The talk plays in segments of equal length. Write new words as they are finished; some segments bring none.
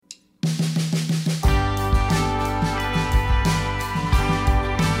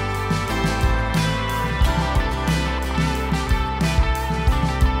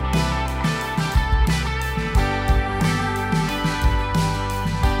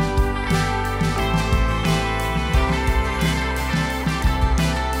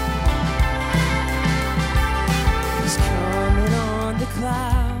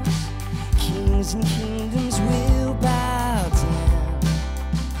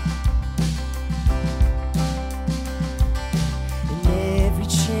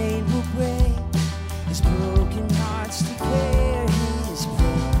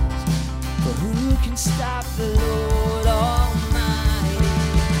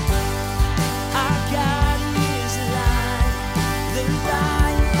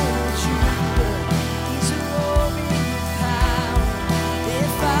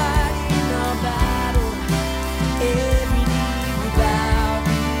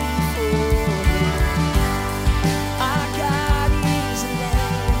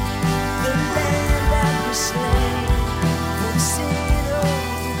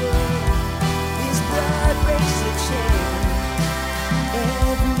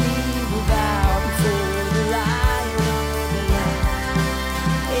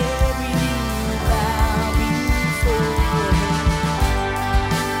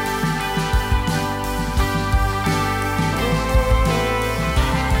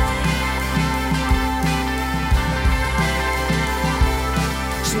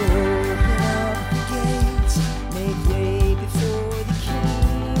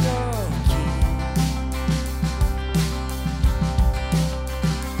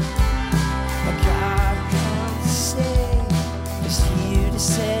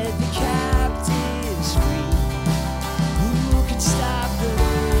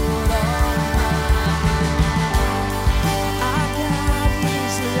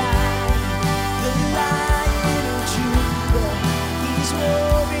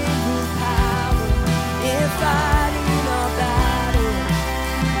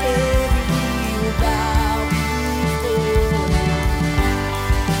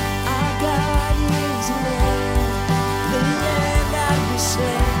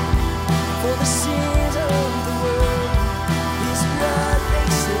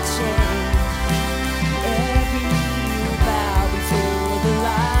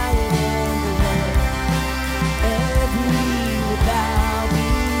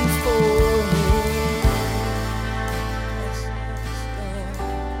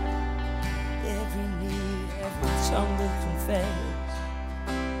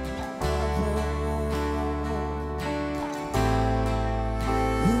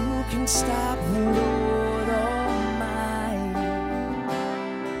stop the Lord Almighty?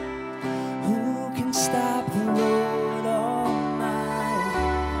 Who can stop the Lord Almighty?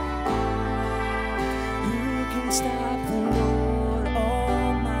 Who can stop the Lord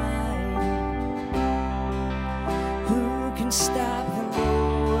Almighty? Who can stop the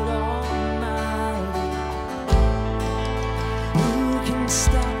Lord Almighty? Who can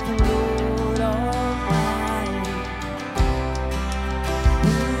stop the Lord Almighty?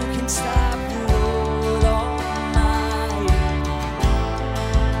 Who can stop the Lord Almighty?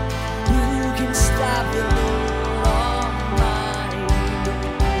 Who can stop the Lord Almighty?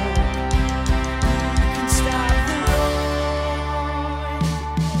 Who can stop the Lord?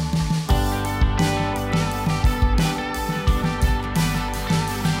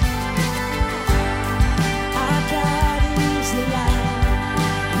 Our God is the Lion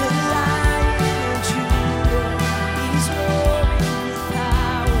of Judah. He's roaring with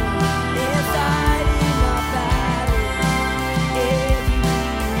power and fighting our battle. Every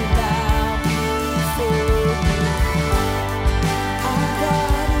knee will bow before Him. Our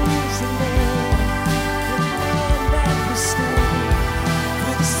God is the Lamb that was slain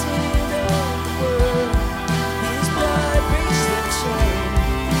for the sin of the world. His blood breaks the chain.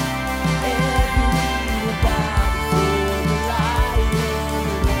 Every knee will bow before the Lion and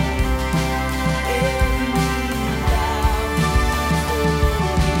the Lamb. Every knee will bow before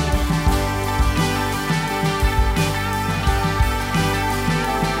Him.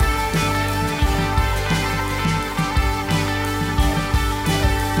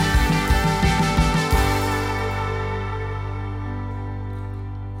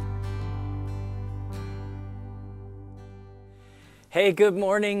 Hey, good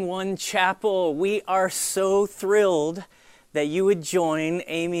morning, One Chapel. We are so thrilled that you would join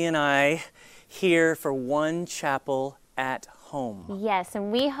Amy and I here for One Chapel at Home. Yes, and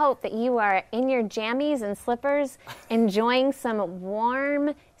we hope that you are in your jammies and slippers enjoying some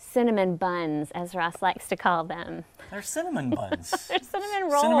warm cinnamon buns, as Ross likes to call them. They're cinnamon buns. They're cinnamon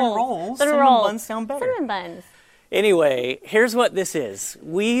rolls. Cinnamon rolls. Cinnamon Cinnamon rolls. buns sound better. Cinnamon buns. Anyway, here's what this is.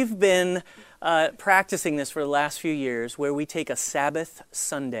 We've been practicing this for the last few years where we take a Sabbath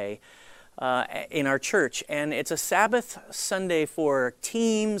Sunday in our church. And it's a Sabbath Sunday for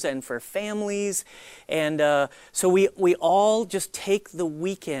teams and for families. And so we all just take the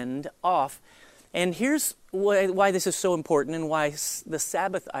weekend off. And here's why this is so important and why the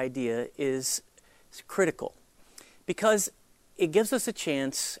Sabbath idea is critical. Because it gives us a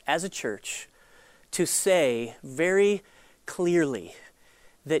chance as a church to say very clearly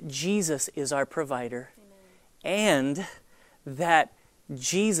that Jesus is our provider. Amen. And that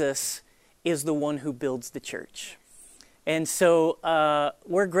Jesus is the one who builds the church. And so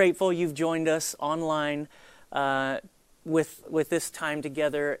we're grateful you've joined us online with this time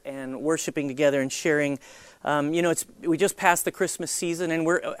together and worshiping together and sharing. We just passed the Christmas season and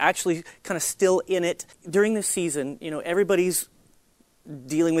we're actually kind of still in it. During this season, everybody's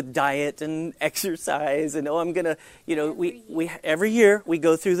dealing with diet and exercise and I'm gonna, we every year we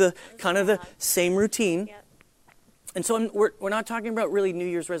go through the kind of the same routine. Yep. And so we're not talking about really New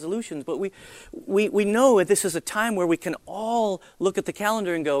Year's resolutions, but we know that this is a time where we can all look at the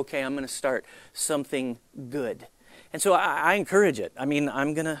calendar and go, okay, I'm going to start something good. And so I encourage it. I mean,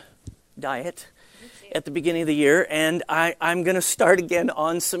 I'm going to diet at the beginning of the year, and I'm going to start again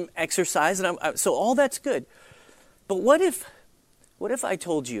on some exercise, and so all that's good. But what if I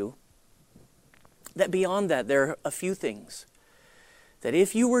told you that beyond that there are a few things that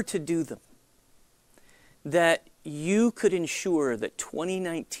if you were to do them, that you could ensure that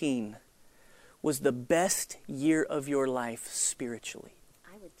 2019 was the best year of your life spiritually?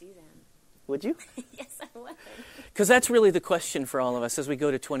 I would do them. Would you? Yes, I would. Because that's really the question for all of us as we go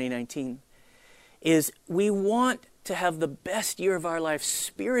to 2019, is we want to have the best year of our life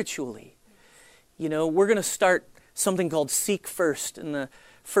spiritually. We're going to start something called Seek First in the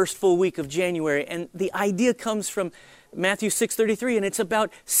first full week of January. And the idea comes from Matthew 6:33, and it's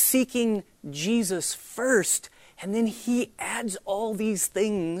about seeking Jesus first. And then He adds all these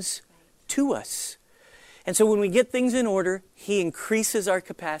things to us. And so when we get things in order, He increases our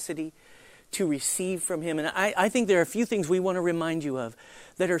capacity to receive from Him. And I think there are a few things we want to remind you of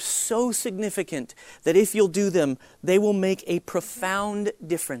that are so significant that if you'll do them, they will make a profound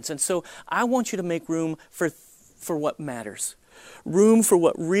difference. And so I want you to make room for what matters. Room for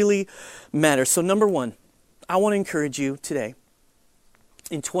what really matters. So number one, I want to encourage you today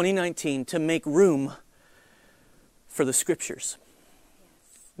in 2019 to make room for the Scriptures.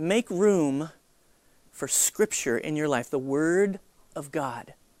 Yes. Make room for Scripture in your life, the Word of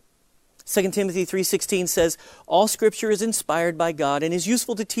God. 2 Timothy 3:16 says, all Scripture is inspired by God and is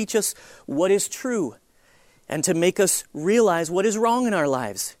useful to teach us what is true and to make us realize what is wrong in our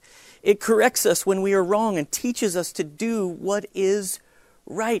lives. It corrects us when we are wrong and teaches us to do what is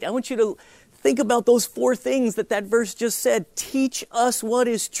right. I want you to think about those four things that verse just said. Teach us what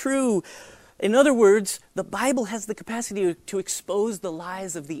is true. In other words, the Bible has the capacity to expose the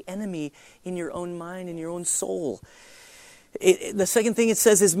lies of the enemy in your own mind, in your own soul. The second thing it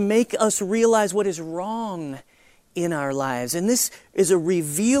says is make us realize what is wrong in our lives. And this is a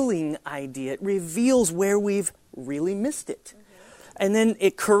revealing idea. It reveals where we've really missed it. And then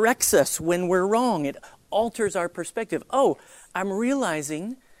it corrects us when we're wrong. It alters our perspective. Oh, I'm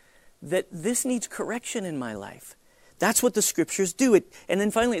realizing that this needs correction in my life. That's what the Scriptures do. And then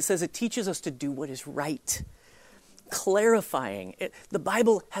finally it says it teaches us to do what is right. Clarifying. The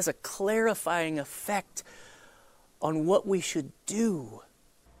Bible has a clarifying effect on what we should do.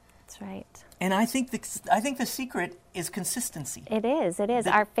 That's right. And I think the secret is consistency. It is.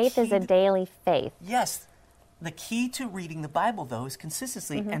 Our faith is a daily faith. Yes. The key to reading the Bible, though, is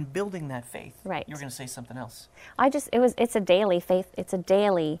consistency and building that faith. Right. You were going to say something else. It's a daily faith. It's a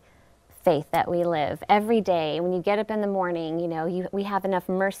daily faith that we live every day. When you get up in the morning, we have enough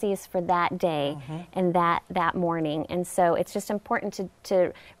mercies for that day and that morning. And so it's just important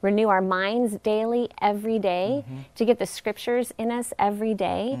to renew our minds daily, every day, to get the Scriptures in us every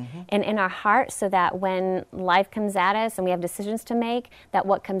day and in our heart, so that when life comes at us and we have decisions to make, that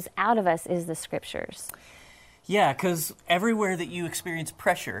what comes out of us is the Scriptures. Yeah, because everywhere that you experience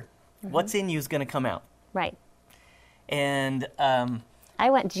pressure, what's in you is going to come out. Right. And I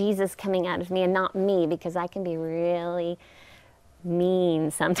want Jesus coming out of me and not me, because I can be really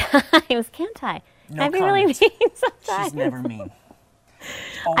mean sometimes, can't I? No I'd be really mean sometimes. She's never mean.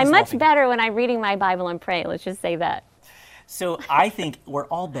 I'm much better when I'm reading my Bible and pray. Let's just say that. So I think we're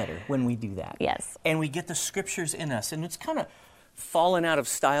all better when we do that. Yes. And we get the Scriptures in us. And it's kind of fallen out of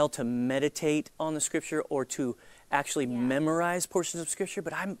style to meditate on the Scripture or to actually memorize portions of Scripture,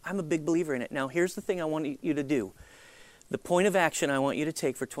 but I'm a big believer in it. Now, here's the thing I want you to do. The point of action I want you to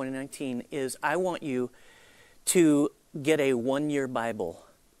take for 2019 is I want you to get a one-year Bible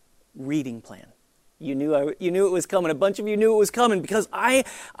reading plan. You knew it was coming. A bunch of you knew it was coming, because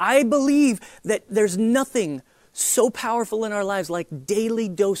I believe that there's nothing so powerful in our lives like daily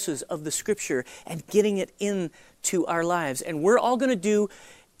doses of the Scripture and getting it into our lives. And we're all going to do,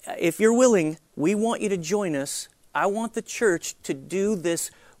 if you're willing, we want you to join us. I want the church to do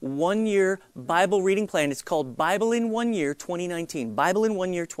this one-year Bible reading plan. It's called Bible in 1 Year 2019. Bible in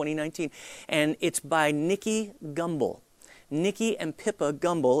 1 Year 2019. And it's by Nikki Gumbel. Nikki and Pippa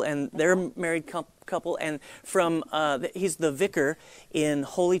Gumbel, and they're a married couple. And he's the vicar in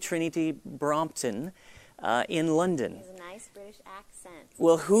Holy Trinity, Brompton, in London. He has a nice British accent.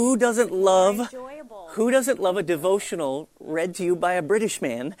 Well, who doesn't love Enjoyable. A devotional read to you by a British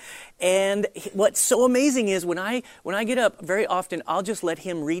man? And what's so amazing is when I get up, very often I'll just let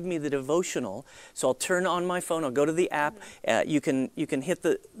him read me the devotional. So I'll turn on my phone, I'll go to the app. You can hit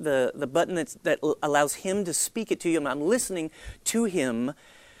the button that allows him to speak it to you, and I'm listening to him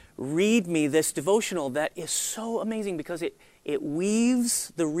read me this devotional that is so amazing, because it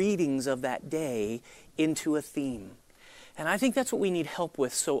weaves the readings of that day into a theme. And I think that's what we need help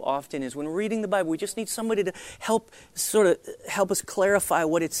with so often, is when we're reading the Bible, we just need somebody to help us clarify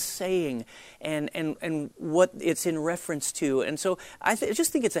what it's saying and what it's in reference to. And so I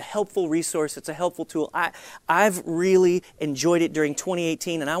just think it's a helpful resource. It's a helpful tool. I've really enjoyed it during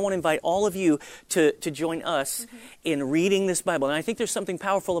 2018, and I want to invite all of you to join us in reading this Bible. And I think there's something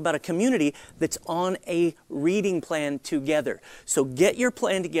powerful about a community that's on a reading plan together. So get your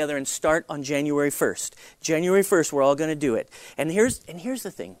plan together and start on January 1st. January 1st, we're all going to do it. And here's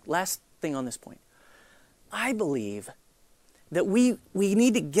the thing, last thing on this point. I believe that we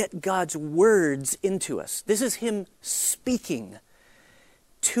need to get God's words into us. This is Him speaking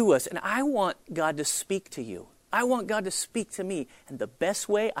to us. And I want God to speak to you. I want God to speak to me. And the best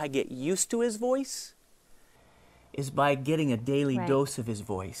way I get used to His voice is by getting a daily dose of His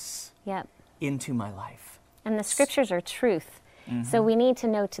voice into my life. And the Scriptures are truth. So we need to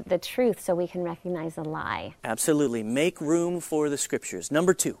know the truth so we can recognize a lie. Absolutely. Make room for the Scriptures.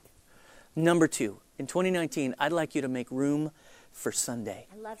 Number two, in 2019, I'd like you to make room for Sunday.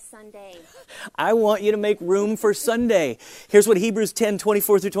 I love Sunday. I want you to make room for Sunday. Here's what Hebrews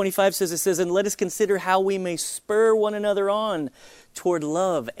 10:24-25 says. It says, "And let us consider how we may spur one another on toward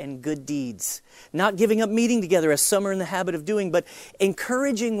love and good deeds, not giving up meeting together as some are in the habit of doing, but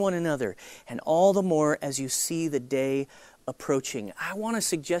encouraging one another, and all the more as you see the day approaching." I want to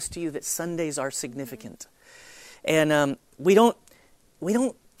suggest to you that Sundays are significant. And we don't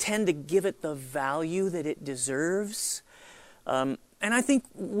tend to give it the value that it deserves. And I think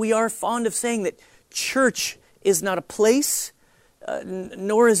we are fond of saying that church is not a place,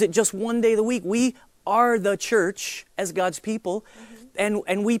 nor is it just one day of the week. We are the church as God's people,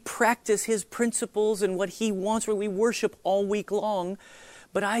 and we practice His principles and what He wants, where we worship all week long.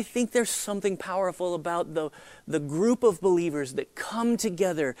 But I think there's something powerful about the group of believers that come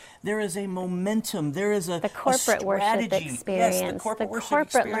together. There is a momentum. There is the corporate worship experience. Yes, the corporate worship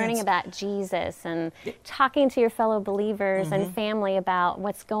experience. Learning about Jesus and talking to your fellow believers and family about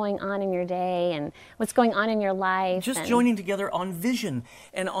what's going on in your day and what's going on in your life. Just joining together on vision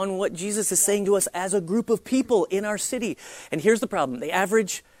and on what Jesus is saying to us as a group of people in our city. And here's the problem. The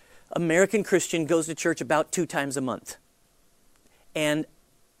average American Christian goes to church about 2 times a month.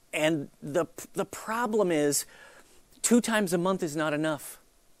 And the problem is 2 times a month is not enough.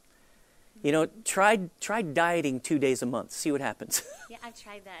 You know, try dieting 2 days a month. See what happens. Yeah, I've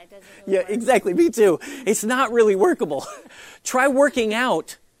tried that. It doesn't really work. Exactly. Me too. It's not really workable. Try working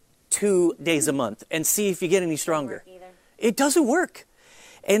out 2 days a month and see if you get any stronger. It doesn't work.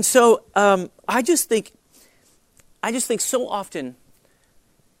 And so I just think so often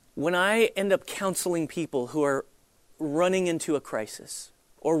when I end up counseling people who are running into a crisis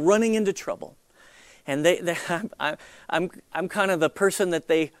or running into trouble, and I'm kind of the person that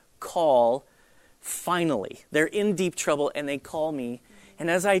they call finally. They're in deep trouble and they call me,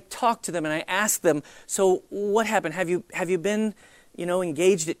 and as I talk to them and I ask them, so what happened? Have you been,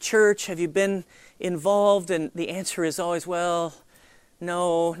 engaged at church? Have you been involved? And the answer is always, well,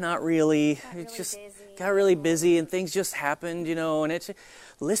 no, not really. It's just got really busy and things just happened, and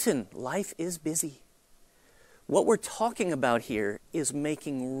listen, life is busy. What we're talking about here is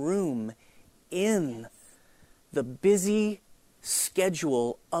making room in the busy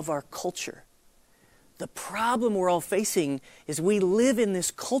schedule of our culture. The problem we're all facing is we live in this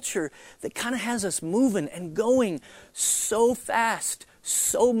culture that kind of has us moving and going so fast,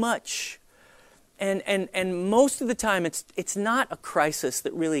 so much. And most of the time, it's not a crisis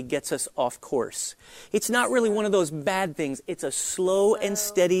that really gets us off course. It's not really one of those bad things. It's a slow and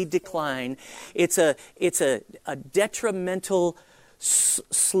steady decline. It's a detrimental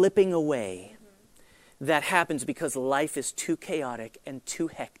slipping away that happens because life is too chaotic and too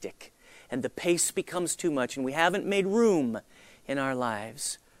hectic, and the pace becomes too much, and we haven't made room in our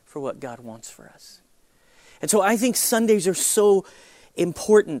lives for what God wants for us. And so I think Sundays are so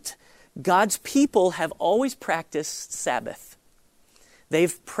important. God's people have always practiced Sabbath.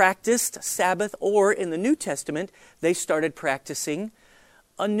 They've practiced Sabbath, or in the New Testament, they started practicing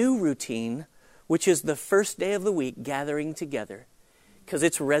a new routine, which is the first day of the week gathering together, because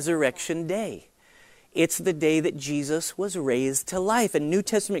it's Resurrection Day. It's the day that Jesus was raised to life, and New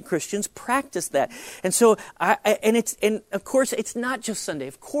Testament Christians practice that. And so, of course, it's not just Sunday.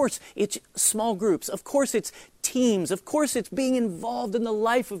 Of course, it's small groups. Of course, it's teams. Of course, it's being involved in the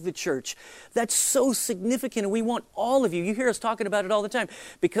life of the church. That's so significant, and we want all of you. You hear us talking about it all the time.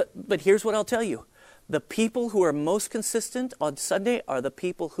 But here's what I'll tell you. The people who are most consistent on Sunday are the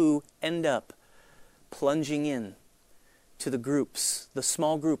people who end up plunging in to the groups, the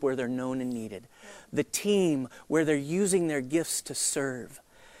small group where they're known and needed, the team where they're using their gifts to serve.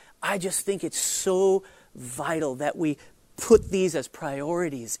 I just think it's so vital that we put these as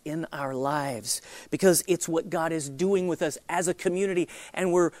priorities in our lives, because it's what God is doing with us as a community,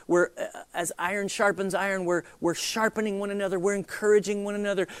 and we're as iron sharpens iron, we're sharpening one another, we're encouraging one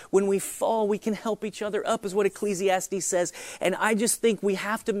another. When we fall, we can help each other up, is what Ecclesiastes says. And I just think we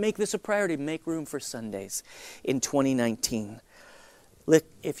have to make this a priority, make room for Sundays in 2019. Look,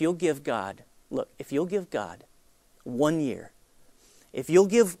 if you'll give God 1 year, if you'll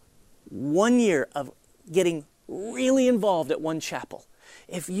give 1 year of getting really involved at one chapel,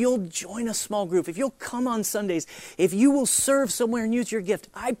 if you'll join a small group, if you'll come on Sundays, if you will serve somewhere and use your gift,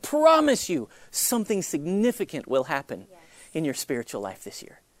 I promise you something significant will happen in your spiritual life this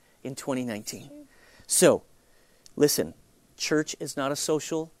year, in 2019. So, listen, church is not a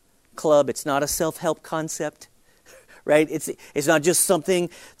social club. It's not a self-help concept, right? It's not just something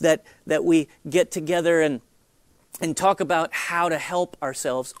that we get together and talk about how to help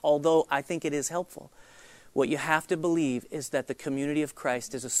ourselves, although I think it is helpful. What you have to believe is that the community of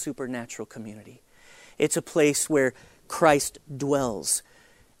Christ is a supernatural community. It's a place where Christ dwells.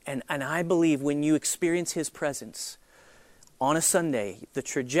 And I believe when you experience His presence on a Sunday, the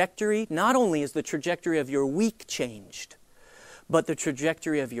trajectory, not only is the trajectory of your week changed, but the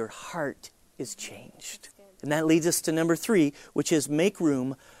trajectory of your heart is changed. And that leads us to number 3, which is make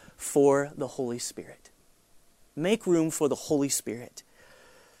room for the Holy Spirit. Make room for the Holy Spirit.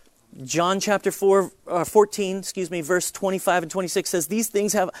 John chapter 14, verse 25 and 26 says, "These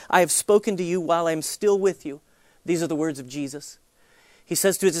things I have spoken to you while I am still with you." These are the words of Jesus. He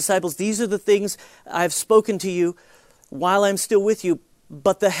says to his disciples, "These are the things I have spoken to you while I am still with you.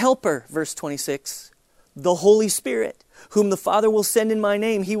 But the Helper," verse 26, "the Holy Spirit, whom the Father will send in my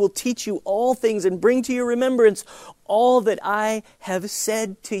name, he will teach you all things and bring to your remembrance all that I have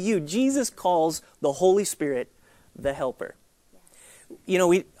said to you." Jesus calls the Holy Spirit the Helper. You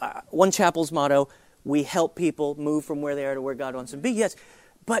know, One Chapel's motto, we help people move from where they are to where God wants them to be. Yes,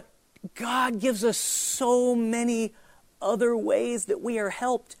 but God gives us so many other ways that we are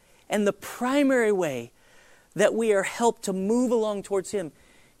helped. And the primary way that we are helped to move along towards Him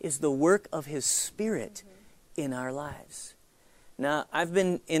is the work of His Spirit in our lives. Now, I've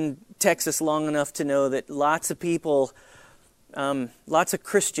been in Texas long enough to know that lots of people, lots of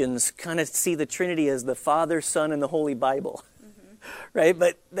Christians kind of see the Trinity as the Father, Son, and the Holy Bible. Right?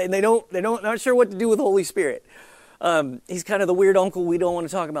 But they're not sure what to do with the Holy Spirit. He's kind of the weird uncle we don't want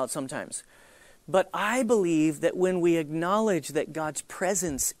to talk about sometimes. But I believe that when we acknowledge that God's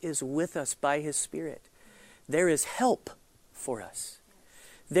presence is with us by His Spirit, there is help for us.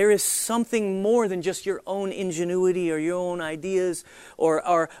 There is something more than just your own ingenuity or your own ideas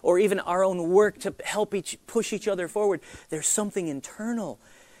or even our own work to help push each other forward. There's something internal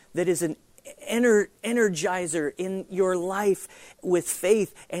that is an energizer in your life with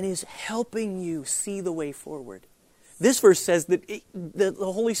faith and is helping you see the way forward. This verse says that the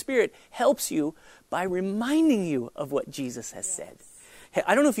Holy Spirit helps you by reminding you of what Jesus has said. Hey,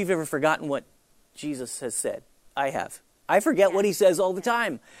 I don't know if you've ever forgotten what Jesus has said. I have. I forget what He says all the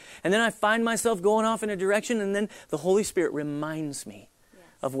time. And then I find myself going off in a direction, and then the Holy Spirit reminds me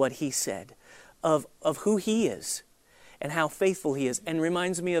of what He said, of who He is and how faithful He is, and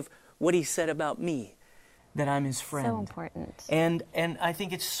reminds me of what He said about me, that I'm His friend. So important. And I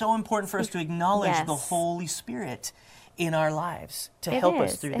think it's so important for us to acknowledge the Holy Spirit in our lives to help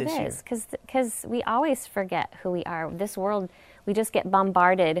us through this year. It is, because we always forget who we are. This world, we just get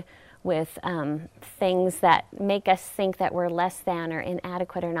bombarded with things that make us think that we're less than or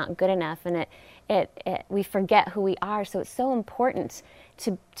inadequate or not good enough, and we forget who we are. So it's so important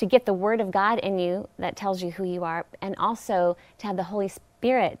to get the Word of God in you that tells you who you are, and also to have the Holy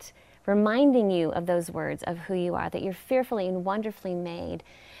Spirit reminding you of those words of who you are, that you're fearfully and wonderfully made,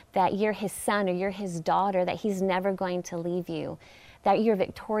 that you're His son or you're His daughter, that He's never going to leave you, that you're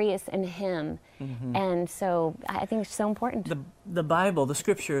victorious in Him. Mm-hmm. And so I think it's so important. The Bible, the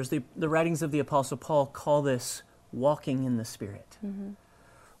Scriptures, the writings of the Apostle Paul call this walking in the Spirit,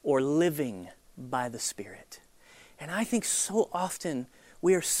 or living by the Spirit. And I think so often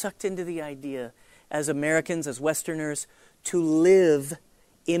we are sucked into the idea as Americans, as Westerners, to live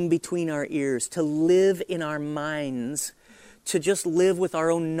in between our ears, to live in our minds, to just live with our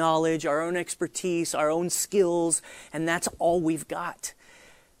own knowledge, our own expertise, our own skills, and that's all we've got.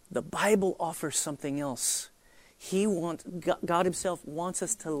 The Bible offers something else. God Himself wants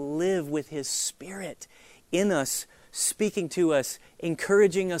us to live with His Spirit in us, speaking to us,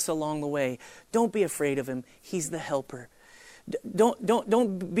 encouraging us along the way. Don't be afraid of Him. He's the helper.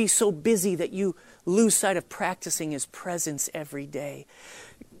 Don't be so busy that you lose sight of practicing His presence every day.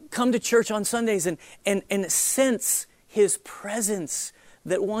 Come to church on Sundays and sense His presence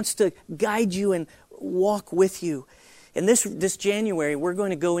that wants to guide you and walk with you. And this January, we're going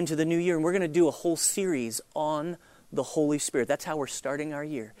to go into the new year, and we're going to do a whole series on the Holy Spirit. That's how we're starting our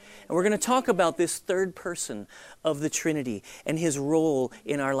year. And we're going to talk about this third person of the Trinity and His role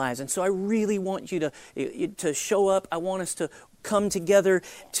in our lives. And so I really want you to show up. I want us to come together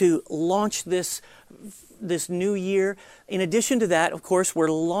to launch this new year. In addition to that, of course,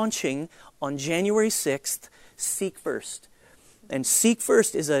 we're launching on January 6th, Seek First. And Seek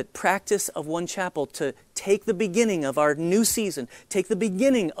First is a practice of One Chapel to take the beginning of our new season, take the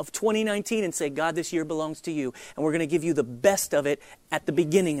beginning of 2019 and say, God, this year belongs to you. And we're going to give you the best of it at the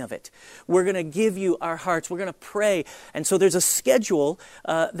beginning of it. We're going to give you our hearts. We're going to pray. And so there's a schedule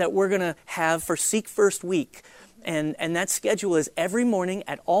that we're going to have for Seek First week. And that schedule is every morning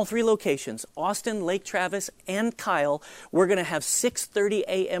at all three locations, Austin, Lake Travis, and Kyle. We're going to have 6:30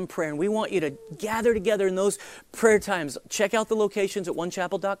 a.m. prayer. And we want you to gather together in those prayer times. Check out the locations at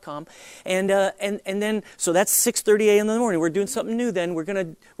onechapel.com. And then, so that's 6:30 a.m. in the morning. We're doing something new then. We're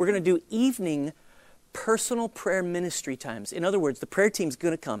going to do evening personal prayer ministry times. In other words, the prayer team's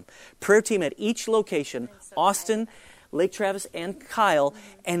going to come. Prayer team at each location, Austin, Lake Travis, and Kyle,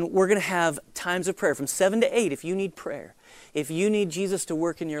 and we're going to have times of prayer from 7 to 8 if you need prayer, if you need Jesus to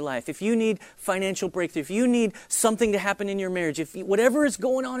work in your life, if you need financial breakthrough, if you need something to happen in your marriage, whatever is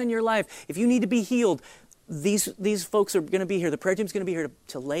going on in your life, if you need to be healed, these folks are going to be here. The prayer team's going to be here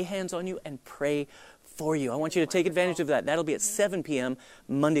to lay hands on you and pray for you. I want you to take advantage of that. That'll be at 7 p.m.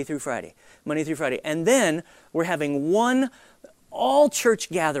 Monday through Friday. And then we're having one all-church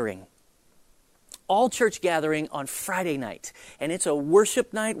gathering on Friday night. And it's a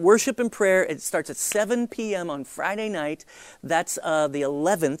worship night, worship and prayer. It starts at 7 p.m. on Friday night. That's the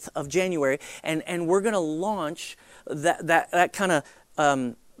 11th of January. And we're going to launch that kind of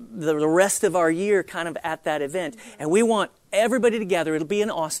the rest of our year kind of at that event. And we want everybody together. It'll be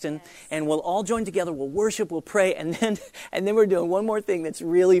in Austin, and we'll all join together. We'll worship, we'll pray, and then we're doing one more thing that's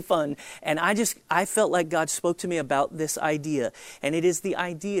really fun. And I felt like God spoke to me about this idea, and it is the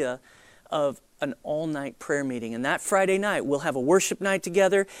idea of an all-night prayer meeting. And that Friday night, we'll have a worship night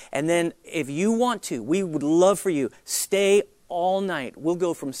together, and then if you want to, we would love for you, stay all night. We'll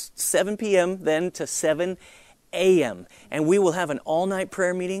go from 7 p.m. then to 7 a.m. and we will have an all-night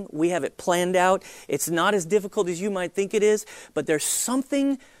prayer meeting. We have it planned out. It's not as difficult as you might think it is, but there's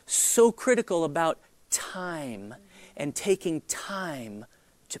something so critical about time and taking time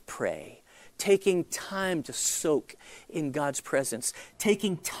to pray, taking time to soak in God's presence,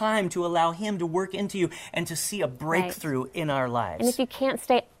 taking time to allow Him to work into you and to see a breakthrough in our lives. And if you can't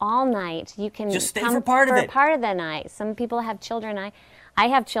stay all night, you can just stay come for part of it. Part of the night. Some people have children. I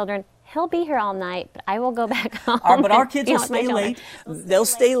have children. He'll be here all night, but I will go back home. But our kids will stay late. They'll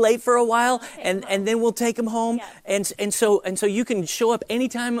stay late for a while, and then we'll take them home. And so you can show up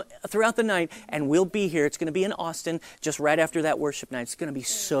anytime throughout the night, and we'll be here. It's going to be in Austin just right after that worship night. It's going to be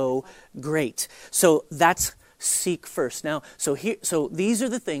so great. So that's seek first. Now, so these are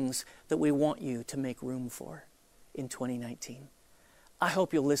the things that we want you to make room for in 2019. I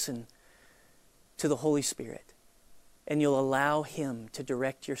hope you'll listen to the Holy Spirit, and you'll allow Him to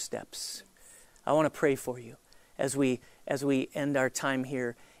direct your steps. I want to pray for you as we end our time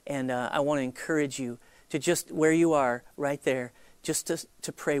here, and I want to encourage you to just, where you are, right there, just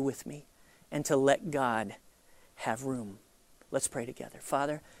to pray with me and to let God have room. Let's pray together.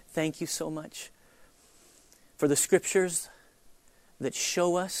 Father, thank you so much for the Scriptures that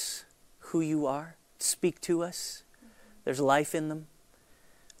show us who you are, speak to us. There's life in them.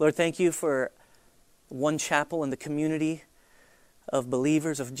 Lord, thank you for One Chapel and the community of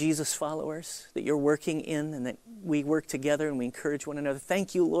believers, of Jesus followers that you're working in, and that we work together and we encourage one another.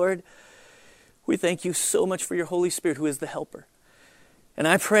 Thank you, Lord. We thank you so much for your Holy Spirit, who is the helper. And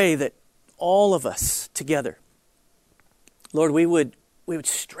I pray that all of us together, Lord, we would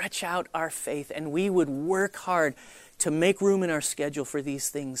stretch out our faith, and we would work hard to make room in our schedule for these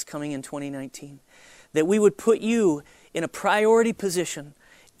things coming in 2019. That we would put you in a priority position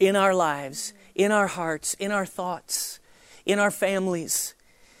in our lives, in our hearts, in our thoughts, in our families,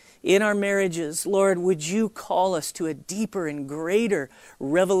 in our marriages. Lord, would you call us to a deeper and greater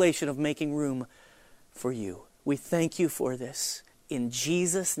revelation of making room for you? We thank you for this. In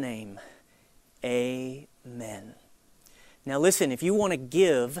Jesus' name, amen. Now listen, if you want to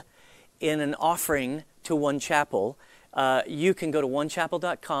give in an offering to One Chapel, you can go to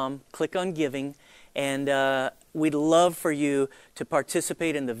onechapel.com, click on giving, and we'd love for you to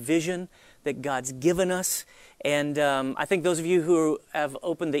participate in the vision that God's given us. And I think those of you who have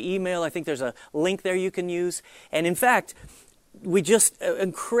opened the email, I think there's a link there you can use. And in fact, we just,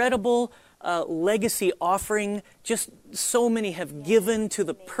 incredible legacy offering. Just so many have given to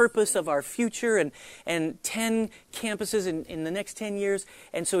the purpose of our future, and 10 campuses in the next 10 years.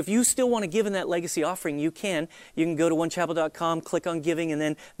 And so if you still want to give in that legacy offering, you can. You can go to onechapel.com, click on giving, and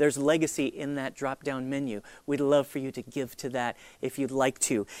then there's legacy in that drop-down menu. We'd love for you to give to that if you'd like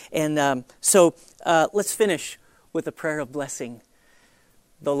to. And so let's finish with a prayer of blessing.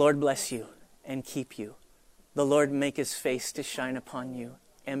 The Lord bless you and keep you. The Lord make His face to shine upon you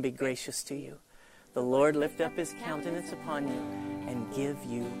and be gracious to you. The Lord lift up His countenance upon you and give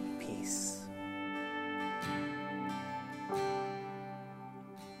you peace.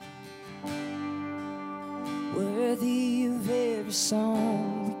 Worthy of every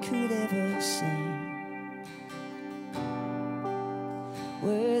song we could ever sing,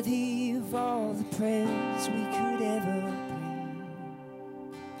 worthy of all the praise we could ever bring,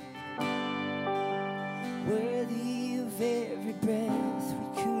 worthy of every breath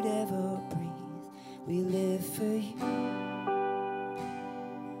we could ever breathe. We live for you.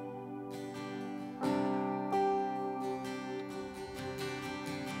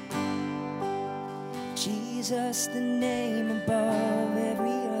 Jesus, the name above every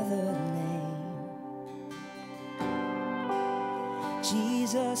other name.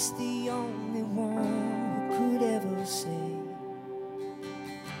 Jesus, the only one who could ever save.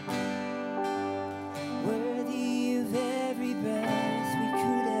 Worthy of every breath we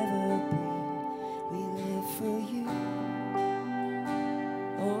could ever breathe. We live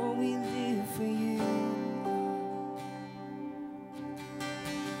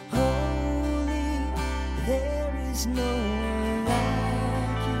is no one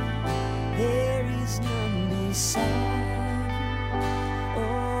like you. There is none beside you.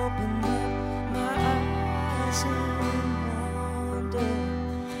 Open up my eyes and wonder.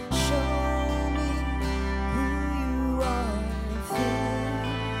 Show me who you are. Fill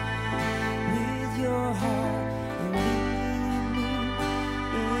with your heart and lead me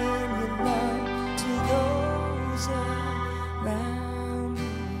in your love to those around me.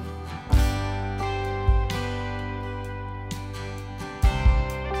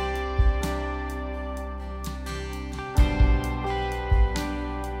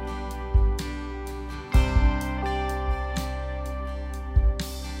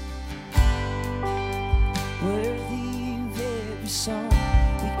 Worthy of every song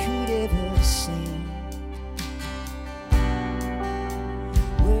we could ever sing.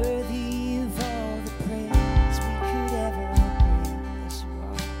 Worthy of all the praise we could ever bring. Yes, you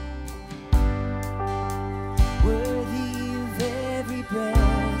are. Worthy of every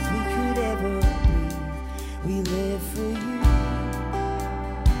breath we could ever breathe. We live for you.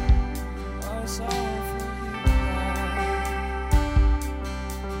 Oh, it's all for you, God.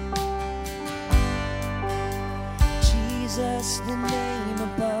 Jesus, the name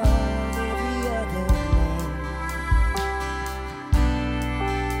above every other name.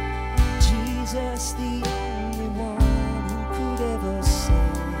 Jesus, the only one who could ever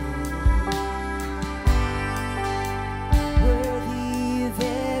save. Worthy of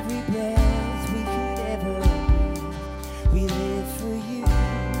every breath we could ever breathe. We live for you.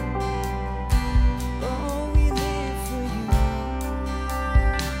 Oh, we live for you.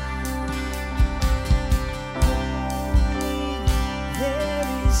 There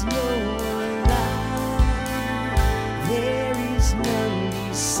is no one like you. There is none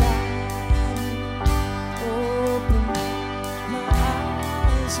beside you. Open my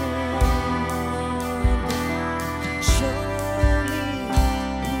eyes and